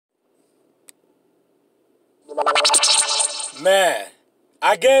Man,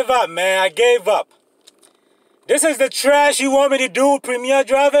 I gave up, man. I gave up. This is the trash you want me to do, Premier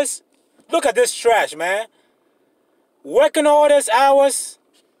drivers? Look at this trash, man. Working all these hours.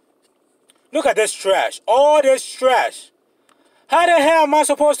 Look at this trash. All this trash. How the hell am I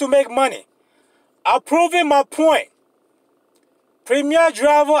supposed to make money? I'm proving my point. Premier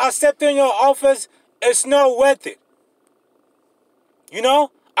driver accepting your offers is not worth it. You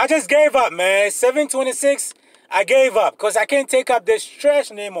know, I just gave up, man. 7:26, I gave up because I can't take up this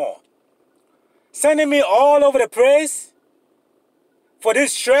trash anymore. Sending me all over the place for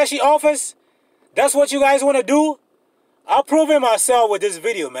this trashy offers. That's what you guys want to do? I'm proving myself with this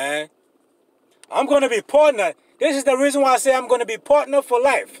video, man. I'm going to be partner. This is the reason why I say I'm going to be partner for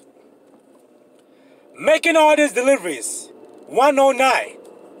life. Making all these deliveries. 109.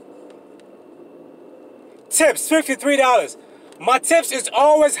 Tips, $53. My tips is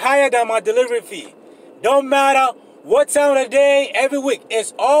always higher than my delivery fee. Don't matter what time of the day, every week.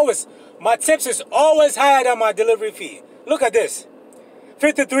 It's always, my tips is always higher than my delivery fee. Look at this.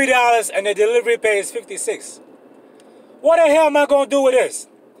 $53 and the delivery pay is $56. What the hell am I going to do with this?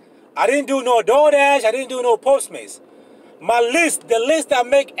 I didn't do no DoorDash. I didn't do no Postmates. My list, the list I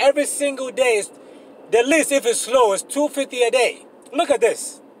make every single day is, the list if it's slow is $250 a day. Look at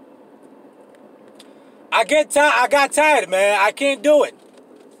this. I got tired, man. I can't do it.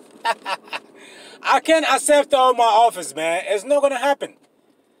 I can't accept all my offers, man. It's not going to happen.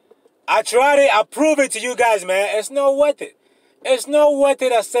 I tried it. I proved it to you guys, man. It's not worth it. It's not worth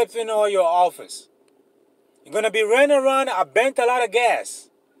it accepting all your offers. You're going to be running around. I bent a lot of gas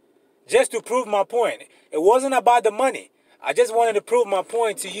just to prove my point. It wasn't about the money. I just wanted to prove my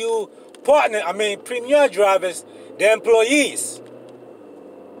point to you Premier drivers, the employees.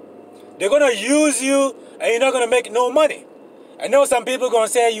 They're going to use you and you're not going to make no money. I know some people are going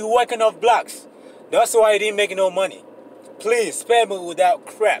to say you're working off blocks. That's why you didn't make no money. Please spare me with that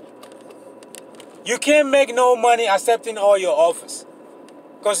crap. You can't make no money accepting all your offers.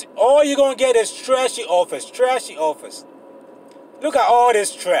 Because all you're going to get is trashy offers, trashy offers. Look at all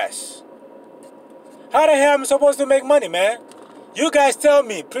this trash. How the hell am I supposed to make money, man? You guys tell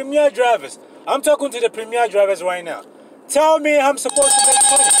me, Premier drivers. I'm talking to the Premier drivers right now. Tell me how I'm supposed to make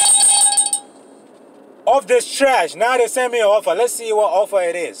money off this trash. Now they send me an offer. Let's see what offer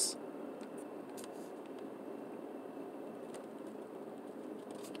it is.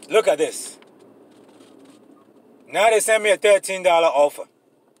 Look at this. Now they send me a $13 offer.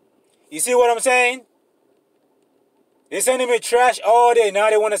 You see what I'm saying? They're sending me trash all day. Now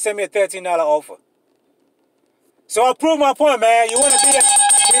they want to send me a $13 offer. So I prove my point, man. You want to be a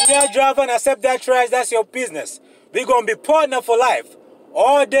Premier driver and accept that trash, that's your business. We're going to be partner for life.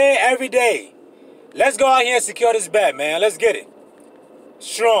 All day, every day. Let's go out here and secure this bag, man. Let's get it.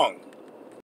 Strong.